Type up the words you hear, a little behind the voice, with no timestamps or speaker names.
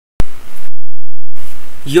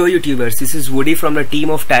Yo YouTubers, this is Woody from the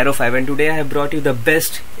team of Tyro 5 and today I have brought you the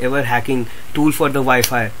best ever hacking tool for the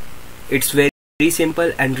Wi-Fi. It's very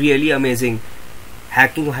simple and really amazing.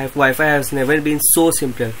 Hacking Wi-Fi has never been so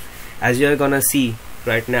simple, as you are gonna see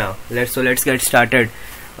right now. Let's get started.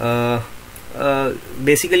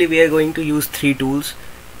 Basically we are going to use three tools.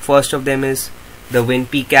 First of them is the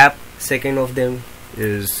winpcap, second of them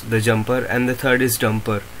is the jumper, and the third is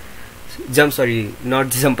not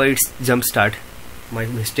jumper, it's Jumpstart. My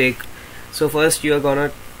mistake. So first you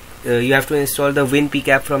have to install the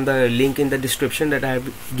winpcap from the link in the description that I have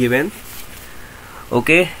given.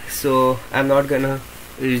 Okay, so I'm not gonna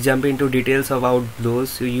jump into details about those.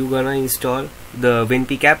 So you're gonna install the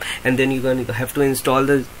winpcap and then you're gonna have to install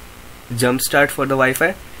the Jumpstart for the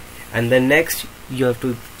Wi-Fi, and then next you have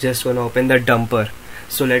to just wanna open the dumper.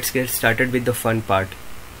 So let's get started with the fun part.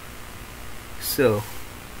 So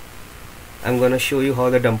I'm gonna show you how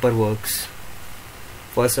the dumper works.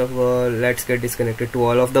 First of all, let's get disconnected to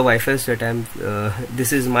all of the Wi-Fi's that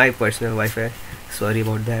this is my personal Wi-Fi, sorry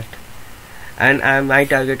about that, and my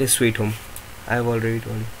target is Sweet Home. I've already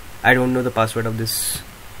told you I don't know the password of this.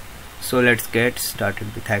 So let's get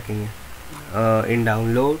started with hacking. In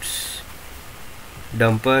downloads,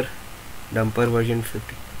 dumper version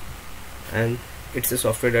 50, and it's a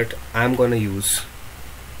software that I'm gonna use.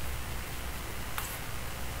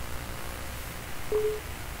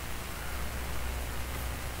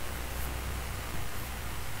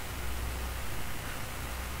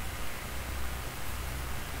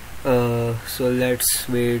 So let's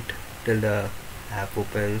wait till the app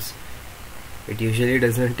opens. It usually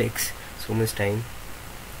doesn't take so much time,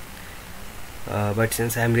 but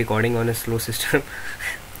since I'm recording on a slow system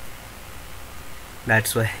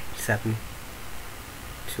that's why it's happening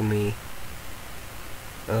to me.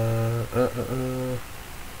 Do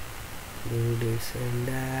this and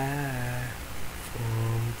that.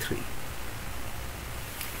 Form 3.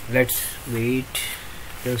 Let's wait,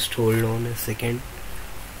 just hold on a second.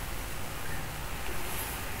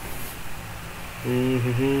 And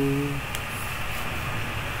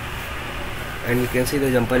you can see the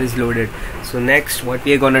jumper is loaded. So next what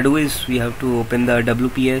we are gonna do is we have to open the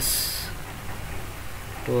WPS.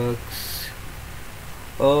 Works.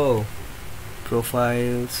 Oh,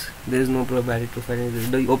 profiles. There is no valid profile.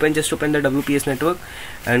 Just open the WPS network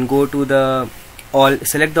and go to the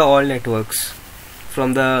select the all networks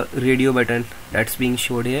from the radio button that's being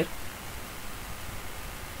showed here.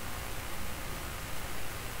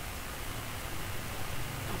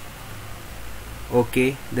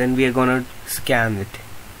 Okay, then we are gonna scan it.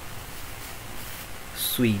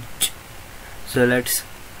 Sweet. So let's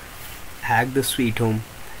hack the Sweet Home.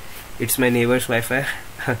 It's my neighbor's Wi-Fi.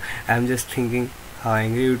 I'm just thinking how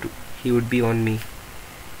angry he would be on me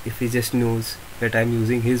if he just knows that I'm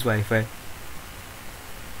using his Wi-Fi.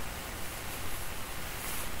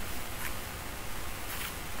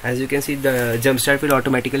 As you can see, the Jumpstart will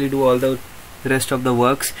automatically do all the rest of the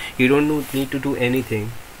works. You don't need to do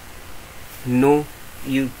anything. No,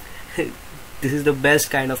 this is the best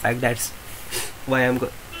kind of hack. That's why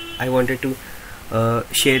I wanted to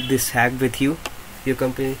share this hack with you. Your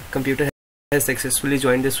computer has successfully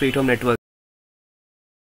joined the Sweet Home network.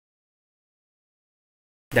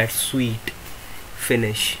 That's sweet.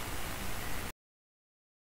 Finish.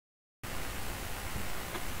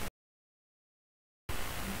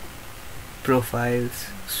 Profiles,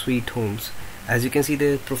 Sweet Homes. As you can see,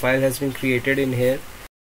 the profile has been created in here,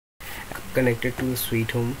 connected to Sweet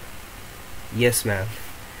Home. Yes ma'am,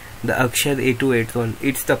 the Akshad 8281,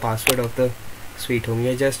 it's the password of the Sweet Home.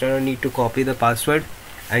 You just don't need to copy the password,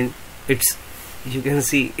 and you can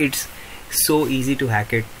see it's so easy to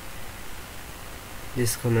hack it.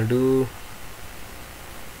 Just gonna do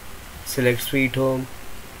select Sweet Home,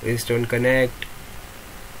 paste on connect.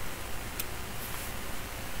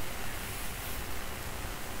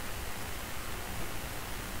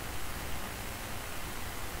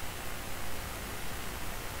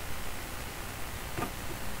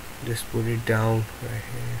 Just put it down right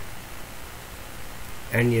here,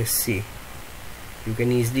 and yes, see, you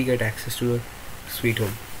can easily get access to the Sweet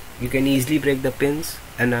Home. You can easily break the pins,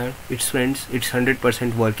 and now it's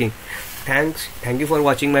 100% working. Thank you for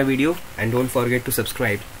watching my video, and don't forget to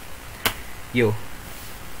subscribe. Yo.